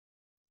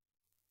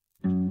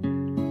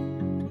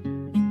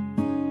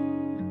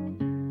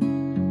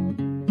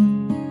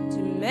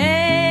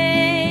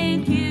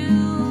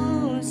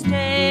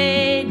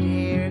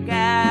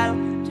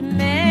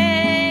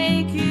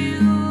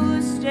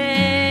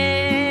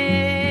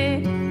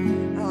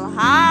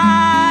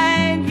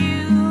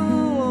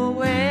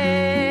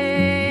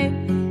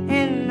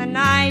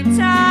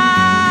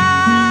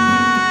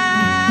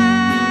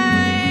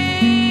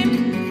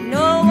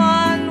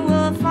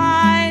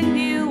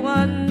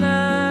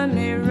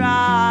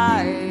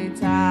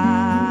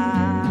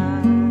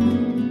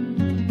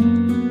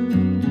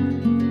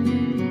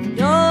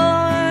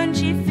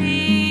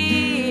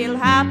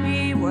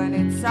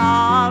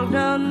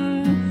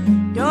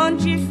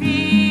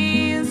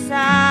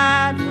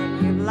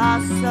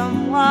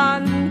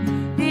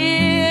someone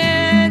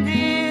dear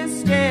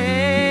this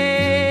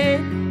day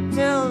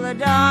till the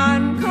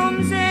dawn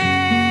comes in.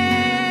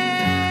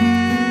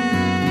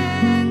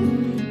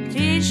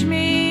 Teach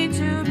me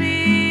to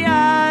be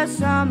a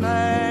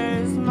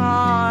summer's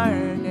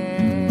morning.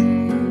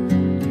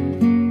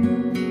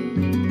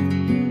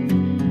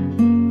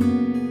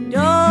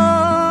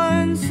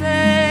 Don't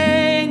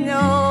say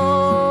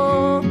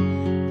no,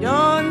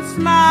 don't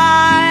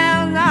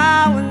smile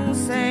now and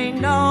say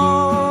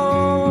no.